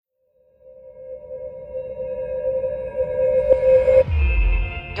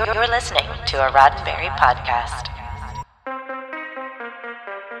You're listening to a Roddenberry podcast.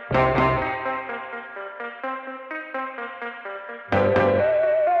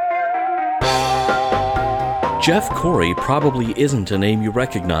 Jeff Corey probably isn't a name you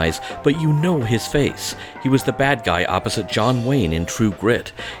recognize, but you know his face. He was the bad guy opposite John Wayne in True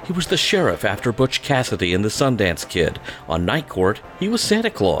Grit. He was the sheriff after Butch Cassidy and the Sundance Kid. On Night Court, he was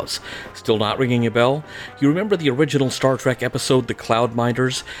Santa Claus. Still not ringing a bell? You remember the original Star Trek episode, The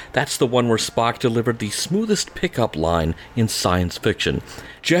Cloudminders? That's the one where Spock delivered the smoothest pickup line in science fiction.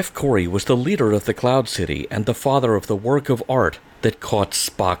 Jeff Corey was the leader of the Cloud City and the father of the work of art that caught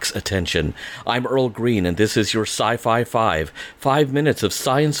Spock's attention. I'm Earl Green, and this is your Sci-Fi 5 minutes of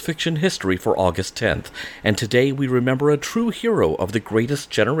science fiction history for August 10th. And today we remember a true hero of the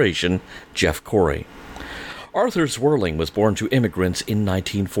greatest generation, Jeff Corey. Arthur Zwirling was born to immigrants in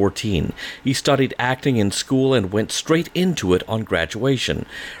 1914. He studied acting in school and went straight into it on graduation.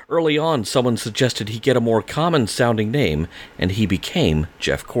 Early on, someone suggested he get a more common-sounding name, and he became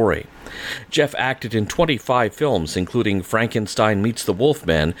Jeff Corey. Jeff acted in 25 films, including Frankenstein Meets the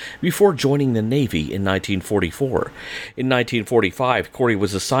Wolfman, before joining the Navy in 1944. In 1945, Corey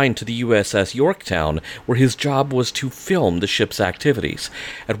was assigned to the USS Yorktown, where his job was to film the ship's activities.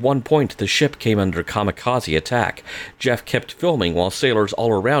 At one point, the ship came under kamikaze attack. Jeff kept filming while sailors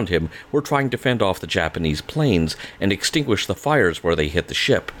all around him were trying to fend off the Japanese planes and extinguish the fires where they hit the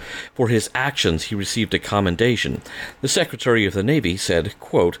ship. For his actions, he received a commendation. The Secretary of the Navy said,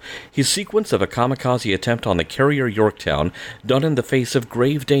 quote, "His sequence of a kamikaze attempt on the carrier Yorktown, done in the face of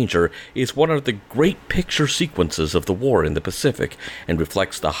grave danger, is one of the great picture sequences of the war in the Pacific, and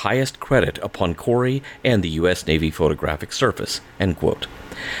reflects the highest credit upon Corey and the U.S. Navy Photographic Service." End quote.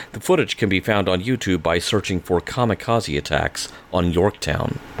 The footage can be found on YouTube by searching for kamikaze attacks on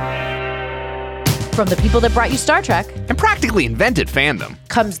Yorktown. From the people that brought you Star Trek and practically invented fandom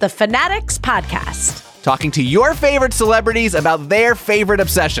comes the Fanatics Podcast. Talking to your favorite celebrities about their favorite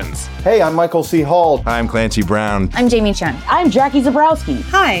obsessions. Hey, I'm Michael C. Hall. I'm Clancy Brown. I'm Jamie Chung. I'm Jackie Zabrowski.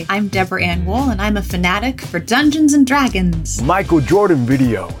 Hi, I'm Deborah Ann Wool, and I'm a fanatic for Dungeons & Dragons. Michael Jordan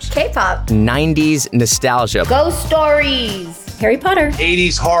videos. K-pop. 90s nostalgia. Ghost stories. Harry Potter.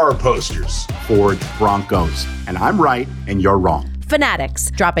 80s horror posters. Ford Broncos. And I'm right, and you're wrong. Fanatics,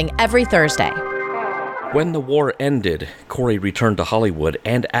 dropping every Thursday. When the war ended, Corey returned to Hollywood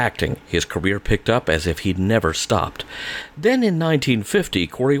and acting. His career picked up as if he'd never stopped. Then in 1950,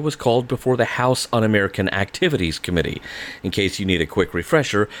 Corey was called before the House Un-American Activities Committee. In case you need a quick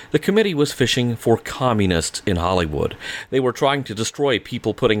refresher, the committee was fishing for communists in Hollywood. They were trying to destroy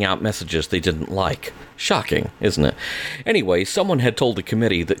people putting out messages they didn't like. Shocking, isn't it? Anyway, someone had told the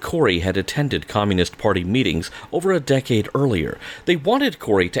committee that Corey had attended Communist Party meetings over a decade earlier. They wanted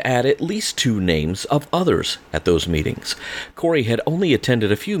Corey to add at least 2 names of others at those meetings. Corey had only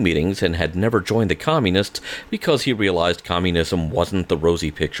attended a few meetings and had never joined the communists because he realized communism wasn't the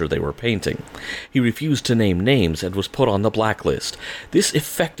rosy picture they were painting. He refused to name names and was put on the blacklist. This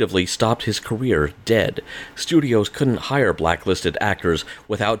effectively stopped his career dead. Studios couldn't hire blacklisted actors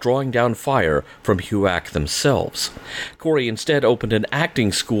without drawing down fire from HUAC themselves. Corey instead opened an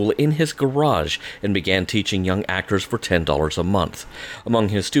acting school in his garage and began teaching young actors for $10 a month. Among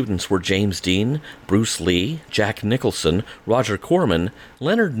his students were James Dean, Bruce Lee, Jack Nicholson, Roger Corman,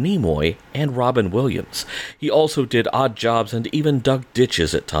 Leonard Nimoy, and Robin Williams. He also did odd jobs and even dug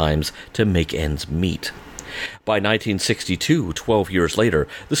ditches at times to make ends meet. By 1962, 12 years later,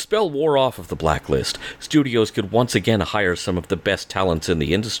 the spell wore off of the blacklist. Studios could once again hire some of the best talents in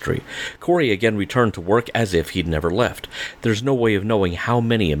the industry. Corey again returned to work as if he'd never left. There's no way of knowing how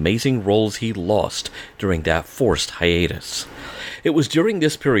many amazing roles he lost during that forced hiatus. It was during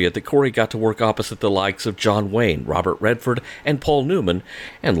this period that Corey got to work opposite the likes of John Wayne, Robert Redford, and Paul Newman,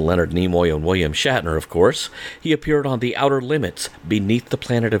 and Leonard Nimoy and William Shatner, of course. He appeared on The Outer Limits, Beneath the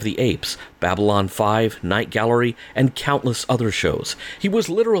Planet of the Apes, Babylon 5, Night Gallery, and countless other shows. He was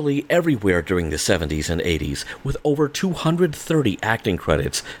literally everywhere during the 70s and 80s, with over 230 acting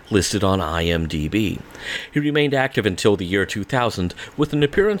credits listed on IMDb. He remained active until the year 2000, with an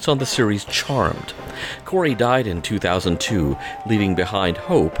appearance on the series Charmed. Corey died in 2002, leaving behind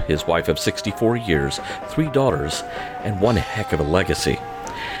Hope, his wife of 64 years, 3 daughters, and one heck of a legacy.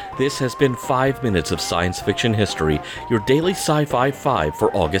 This has been 5 minutes of science fiction history, your daily Sci-Fi 5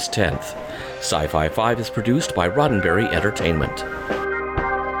 for August 10th. Sci-Fi 5 is produced by Roddenberry Entertainment.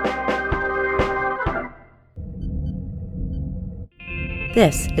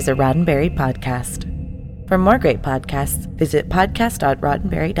 This is a Roddenberry podcast. For more great podcasts, visit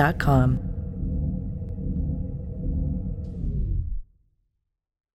podcast.roddenberry.com.